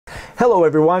Hello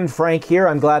everyone, Frank here.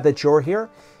 I'm glad that you're here.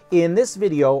 In this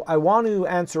video, I want to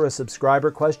answer a subscriber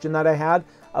question that I had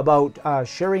about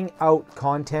sharing out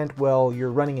content while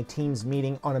you're running a Teams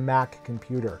meeting on a Mac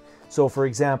computer. So for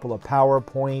example, a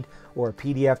PowerPoint or a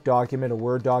PDF document, a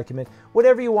Word document,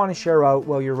 whatever you want to share out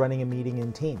while you're running a meeting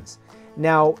in Teams.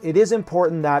 Now, it is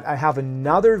important that I have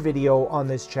another video on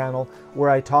this channel where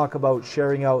I talk about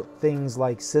sharing out things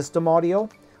like system audio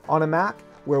on a Mac,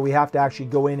 where we have to actually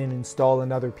go in and install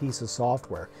another piece of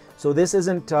software. So this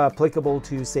isn't applicable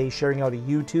to, say, sharing out a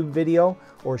YouTube video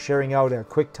or sharing out a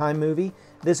QuickTime movie.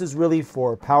 This is really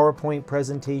for PowerPoint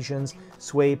presentations,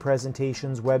 Sway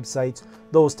presentations, websites,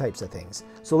 those types of things.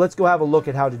 So let's go have a look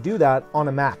at how to do that on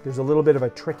a Mac. There's a little bit of a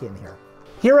trick in here.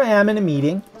 Here I am in a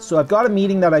meeting. So I've got a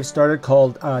meeting that I've started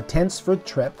called Tents for the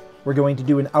Trip. We're going to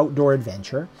do an outdoor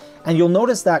adventure. And you'll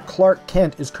notice that Clark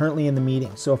Kent is currently in the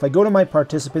meeting. So if I go to my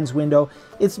participants window,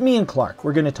 it's me and Clark.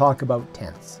 We're going to talk about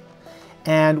tents.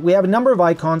 And we have a number of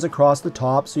icons across the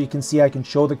top. So you can see I can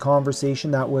show the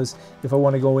conversation. That was if I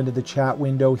want to go into the chat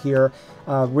window here,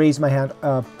 raise my hand,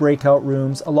 breakout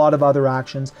rooms, a lot of other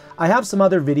actions. I have some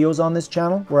other videos on this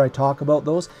channel where I talk about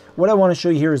those. What I want to show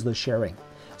you here is the sharing.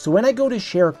 So when I go to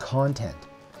share content,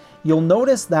 you'll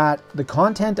notice that the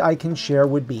content I can share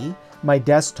would be my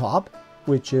desktop,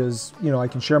 which is, I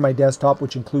can share my desktop,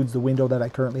 which includes the window that I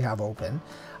currently have open.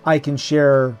 I can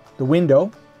share the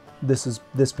window. This is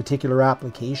this particular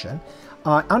application.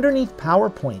 Underneath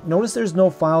PowerPoint, notice there's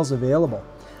no files available.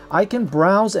 I can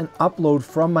browse and upload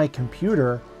from my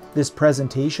computer this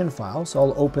presentation file. So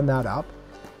I'll open that up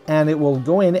and it will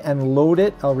go in and load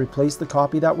it. I'll replace the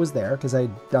copy that was there because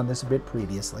I'd done this a bit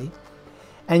previously.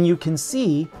 And you can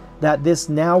see that this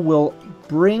now will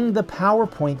bring the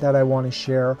PowerPoint that I want to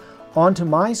share onto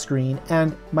my screen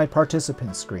and my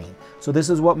participants' screen. So this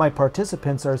is what my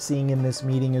participants are seeing in this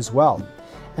meeting as well.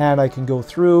 And I can go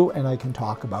through and I can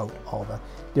talk about all the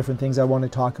different things I want to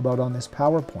talk about on this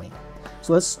PowerPoint.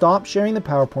 So let's stop sharing the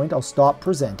PowerPoint. I'll stop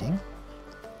presenting.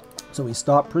 So we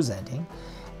stop presenting.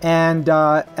 And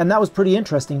that was pretty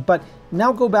interesting. But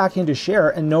now go back into share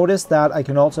and notice that I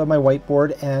can also have my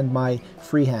whiteboard and my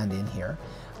freehand in here.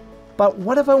 But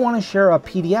what if I want to share a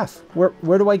PDF?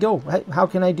 Where do I go? How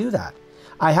can I do that?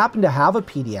 I happen to have a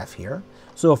PDF here.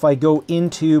 So if I go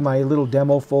into my little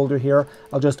demo folder here,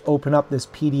 I'll just open up this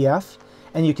PDF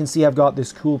and you can see I've got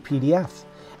this cool PDF.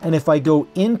 And if I go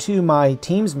into my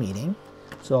Teams meeting,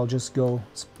 so I'll just go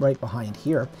right behind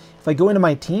here. If I go into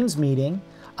my Teams meeting,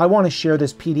 I want to share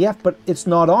this PDF, but it's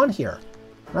not on here,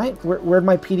 right? Where'd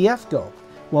my PDF go?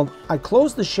 Well, I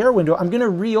closed the share window. I'm going to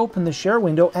reopen the share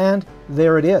window and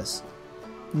there it is.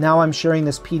 Now I'm sharing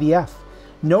this PDF.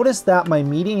 Notice that my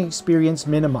meeting experience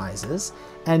minimizes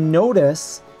and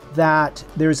notice that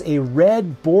there's a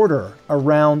red border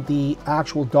around the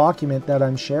actual document that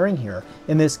I'm sharing here.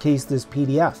 In this case, this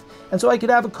PDF. And so I could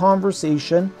have a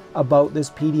conversation about this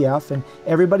PDF and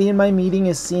everybody in my meeting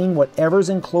is seeing whatever's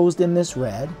enclosed in this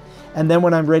red. And then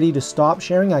when I'm ready to stop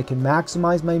sharing, I can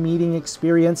maximize my meeting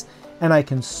experience and I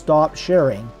can stop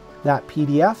sharing that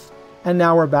PDF. And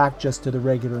now we're back just to the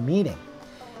regular meeting.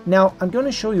 Now I'm going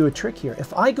to show you a trick here.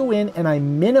 If I go in and I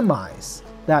minimize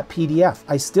that PDF,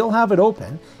 I still have it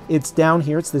open. It's down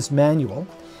here, it's this manual.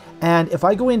 And if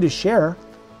I go into share,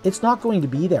 it's not going to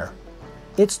be there.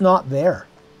 It's not there.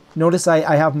 Notice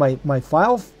I have my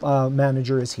file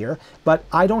manager is here, but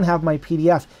I don't have my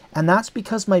PDF. And that's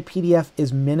because my PDF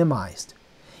is minimized.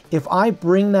 If I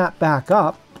bring that back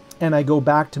up and I go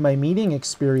back to my meeting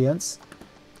experience,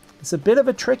 it's a bit of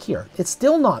a trick here. It's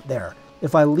still not there.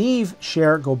 If I leave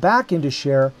share, go back into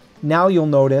share, now you'll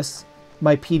notice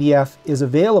my PDF is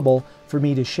available for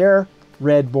me to share,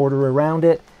 red border around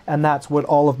it, and that's what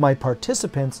all of my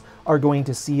participants are going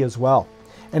to see as well.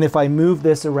 And if I move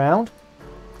this around,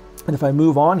 and if I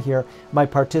move on here, my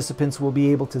participants will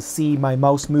be able to see my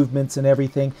mouse movements and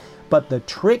everything. But the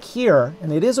trick here,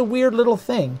 and it is a weird little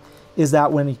thing, is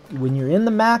that when you're in the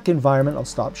Mac environment, I'll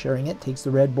stop sharing it, takes the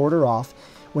red border off.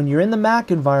 When you're in the Mac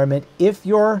environment, if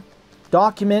your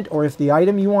document or if the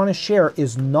item you want to share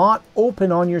is not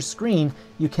open on your screen,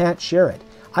 you can't share it.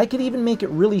 I could even make it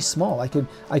really small. I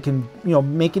can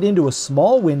make it into a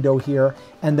small window here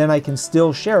and then I can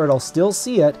still share it. I'll still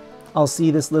see it. I'll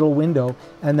see this little window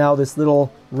and now this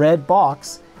little red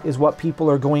box is what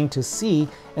people are going to see.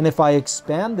 And if I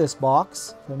expand this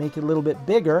box, I make it a little bit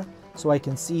bigger so I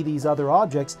can see these other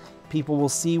objects, people will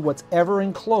see what's ever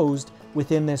enclosed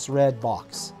within this red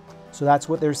box. So that's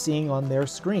what they're seeing on their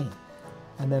screen.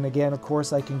 And then again, of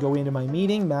course, I can go into my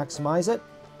meeting, maximize it,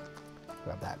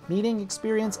 grab that meeting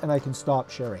experience, and I can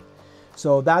stop sharing.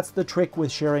 So that's the trick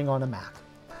with sharing on a Mac.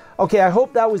 Okay, I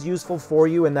hope that was useful for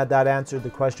you and that answered the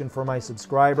question for my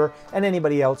subscriber and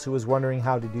anybody else who was wondering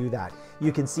how to do that.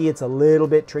 You can see it's a little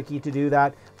bit tricky to do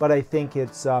that, but I think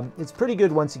it's pretty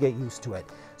good once you get used to it.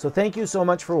 So thank you so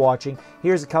much for watching.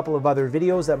 Here's a couple of other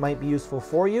videos that might be useful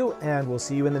for you, and we'll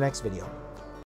see you in the next video.